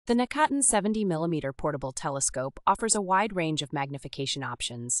The NACATIN 70mm portable telescope offers a wide range of magnification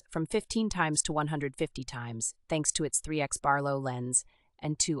options, from 15 times to 150 times, thanks to its 3x Barlow lens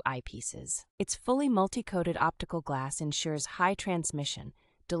and 2 eyepieces. Its fully multi-coated optical glass ensures high transmission,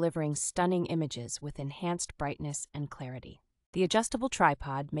 delivering stunning images with enhanced brightness and clarity. The adjustable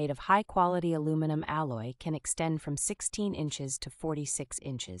tripod, made of high-quality aluminum alloy, can extend from 16 inches to 46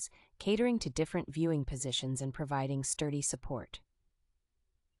 inches, catering to different viewing positions and providing sturdy support.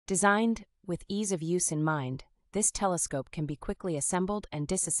 Designed with ease of use in mind, this telescope can be quickly assembled and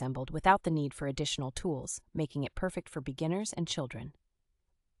disassembled without the need for additional tools, making it perfect for beginners and children.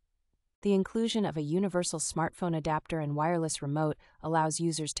 The inclusion of a universal smartphone adapter and wireless remote allows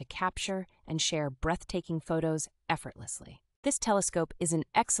users to capture and share breathtaking photos effortlessly. This telescope is an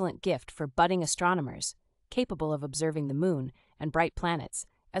excellent gift for budding astronomers, capable of observing the moon and bright planets,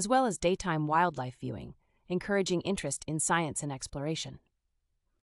 as well as daytime wildlife viewing, encouraging interest in science and exploration.